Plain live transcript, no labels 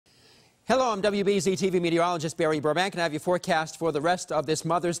Hello, I'm wbz-tv meteorologist Barry Burbank, and I have your forecast for the rest of this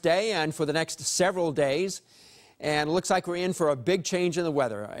Mother's Day and for the next several days. And it looks like we're in for a big change in the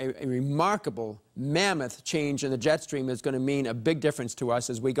weather. A remarkable, mammoth change in the jet stream is going to mean a big difference to us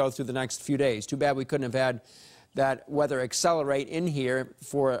as we go through the next few days. Too bad we couldn't have had that weather accelerate in here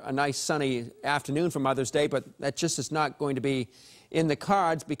for a nice sunny afternoon for Mother's Day, but that just is not going to be in the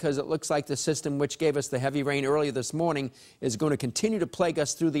cards because it looks like the system which gave us the heavy rain earlier this morning is going to continue to plague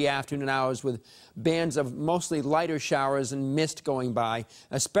us through the afternoon hours with bands of mostly lighter showers and mist going by,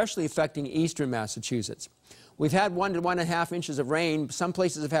 especially affecting eastern Massachusetts. We've had 1 to 1.5 inches of rain. Some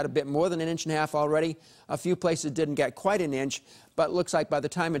places have had a bit more than 1.5 inches already. A few places didn't get quite an inch, but it looks like by the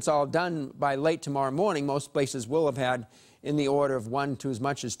time it's all done by late tomorrow morning, most places will have had in the order of 1 to as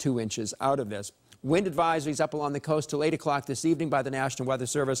much as 2 inches out of this. Wind advisories up along the coast till 8 o'clock this evening by the National Weather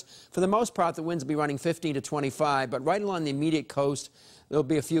Service. For the most part, the winds will be running 15 to 25, but right along the immediate coast, there'll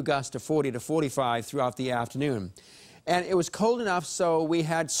be a few gusts of 40 to 45 throughout the afternoon. And it was cold enough, so we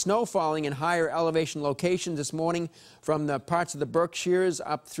had snow falling in higher elevation locations this morning from the parts of the Berkshires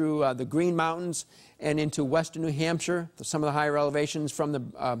up through the Green Mountains and into western New Hampshire. Some of the higher elevations from the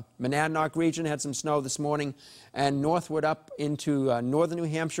Monadnock region had some snow this morning, and northward up into northern New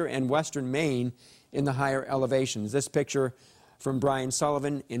Hampshire and western Maine in the higher elevations. This picture from Brian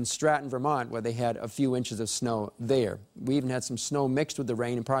Sullivan in Stratton, Vermont, where they had a few inches of snow there. We even had some snow mixed with the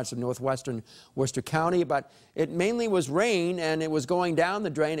rain in parts of northwestern Worcester County, but it mainly was rain, and it was going down the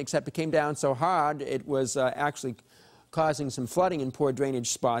drain, except it came down so hard it was actually causing some flooding in poor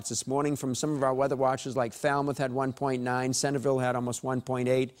drainage spots this morning. From some of our weather watchers, like Falmouth had 1.9, Centerville had almost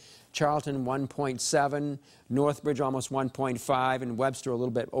 1.8, Charlton 1.7, Northbridge almost 1.5, and Webster a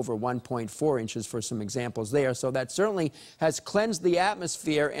little bit over 1.4 inches for some examples there. So that certainly has cleansed the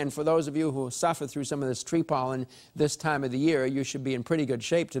atmosphere, and for those of you who suffer through some of this tree pollen this time of the year, you should be in pretty good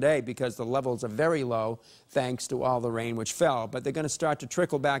shape today because the levels are very low thanks to all the rain which fell. But they're going to start to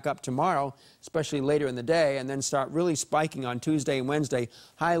trickle back up tomorrow, especially later in the day, and then start really spiking on Tuesday and Wednesday,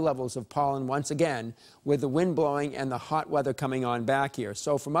 high levels of pollen once again with the wind blowing and the hot weather coming on back here.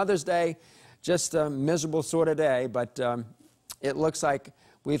 So for Mother's Day, just a miserable sort of day, but it looks like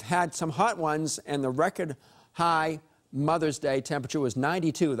we've had some hot ones, and the record high Mother's Day temperature was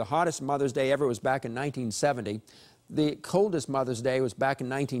 92. The hottest Mother's Day ever was back in 1970. The coldest Mother's Day was back in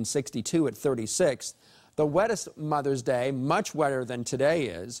 1962 at 36. The wettest Mother's Day, much wetter than today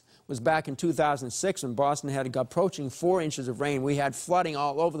is, was back in 2006 when Boston had approaching 4 inches of rain. We had flooding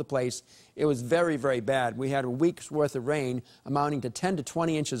all over the place. It was very, very bad. We had a week's worth of rain amounting to 10 to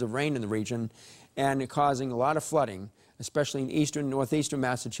 20 inches of rain in the region and causing a lot of flooding, especially in eastern and northeastern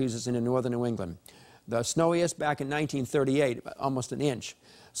Massachusetts and in northern New England. The snowiest back in 1938, almost an inch.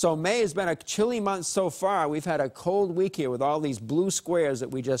 So May has been a chilly month so far. We've had a cold week here with all these blue squares that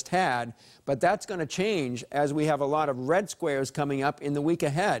we just had, but that's going to change as we have a lot of red squares coming up in the week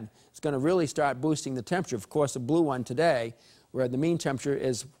ahead. It's going to really start boosting the temperature. Of course, the blue one today, where the mean temperature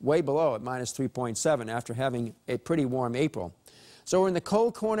is way below at minus 3.7 after having a pretty warm April. So we're in the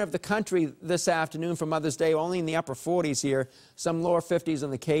cold corner of the country this afternoon for Mother's Day, only in the upper 40s here, some lower 50s on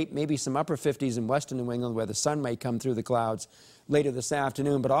the Cape, maybe some upper 50s in western New England where the sun may come through the clouds later this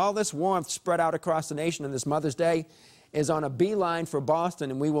afternoon. But all this warmth spread out across the nation on this Mother's Day is on a beeline for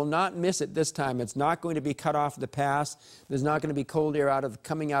Boston, and we will not miss it this time. It's not going to be cut off the pass. There's not going to be cold air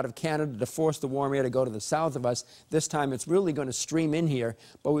coming out of Canada to force the warm air to go to the south of us. This time it's really going to stream in here,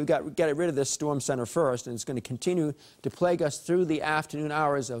 but we've got to get rid of this storm center first, and it's going to continue to plague us through the afternoon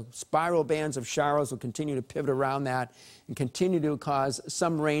hours. Spiral bands of showers will continue to pivot around that and continue to cause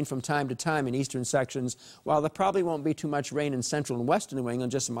some rain from time to time in eastern sections, while there probably won't be too much rain in central and western New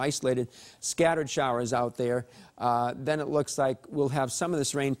England, just some isolated scattered showers out there. Then it looks like we'll have some of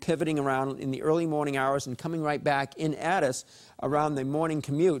this rain pivoting around in the early morning hours and coming right back in at us around the morning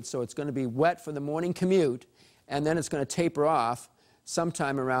commute. So it's going to be wet for the morning commute, and then it's going to taper off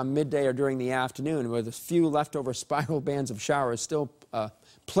sometime around midday or during the afternoon, with a few leftover spiral bands of showers still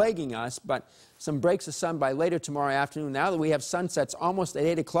plaguing us, but some breaks of sun by later tomorrow afternoon. Now that we have sunsets almost at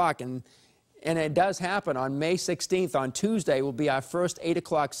 8 o'clock, and it does happen on May 16th, on Tuesday, will be our first 8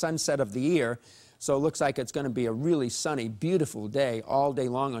 o'clock sunset of the year. So it looks like it's going to be a really sunny, beautiful day all day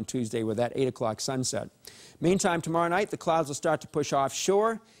long on Tuesday with that 8 o'clock sunset. Meantime, tomorrow night, the clouds will start to push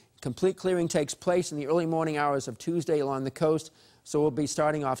offshore. Complete clearing takes place in the early morning hours of Tuesday along the coast. So we'll be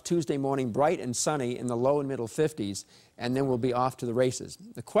starting off Tuesday morning bright and sunny in the low and middle 50s, and then we'll be off to the races.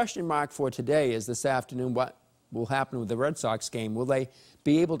 The question mark for today is this afternoon, what will happen with the Red Sox game? Will they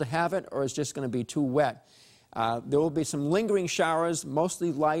be able to have it, or is it just going to be too wet? There will be some lingering showers,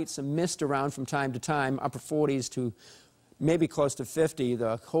 mostly light, some mist around from time to time, upper 40s to maybe close to 50,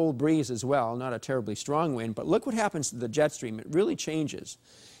 the cold breeze as well, not a terribly strong wind. But look what happens to the jet stream. It really changes.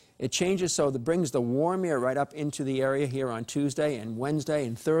 It changes so that brings the warm air right up into the area here on Tuesday and Wednesday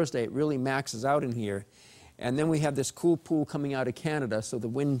and Thursday. It really maxes out in here. And then we have this cool pool coming out of Canada, so the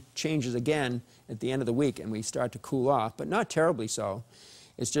wind changes again at the end of the week and we start to cool off, but not terribly so.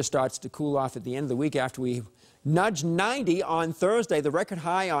 It just starts to cool off at the end of the week after we nudge 90 on Thursday. The record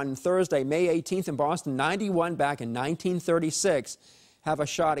high on Thursday, May 18th in Boston, 91 back in 1936. Have a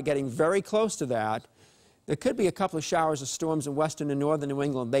shot at getting very close to that. There could be a couple of showers or storms in western and northern New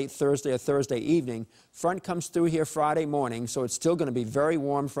England late Thursday or Thursday evening. Front comes through here Friday morning, so it's still going to be very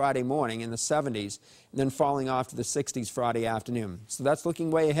warm Friday morning in the 70s, and then falling off to the 60s Friday afternoon. So that's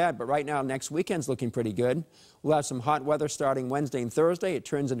looking way ahead, but right now next weekend's looking pretty good. We'll have some hot weather starting Wednesday and Thursday. It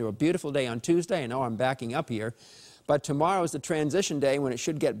turns into a beautiful day on Tuesday. I know I'm backing up here, but tomorrow is the transition day when it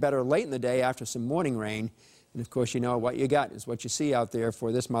should get better late in the day after some morning rain. And of course, you know what you got is what you see out there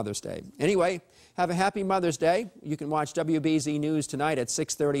for this Mother's Day. Anyway, have a happy Mother's Day. You can watch WBZ News tonight at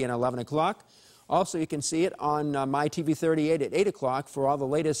 6:30 and 11 o'clock. Also, you can see it on My TV 38 at 8 o'clock for all the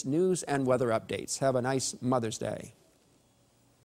latest news and weather updates. Have a nice Mother's Day.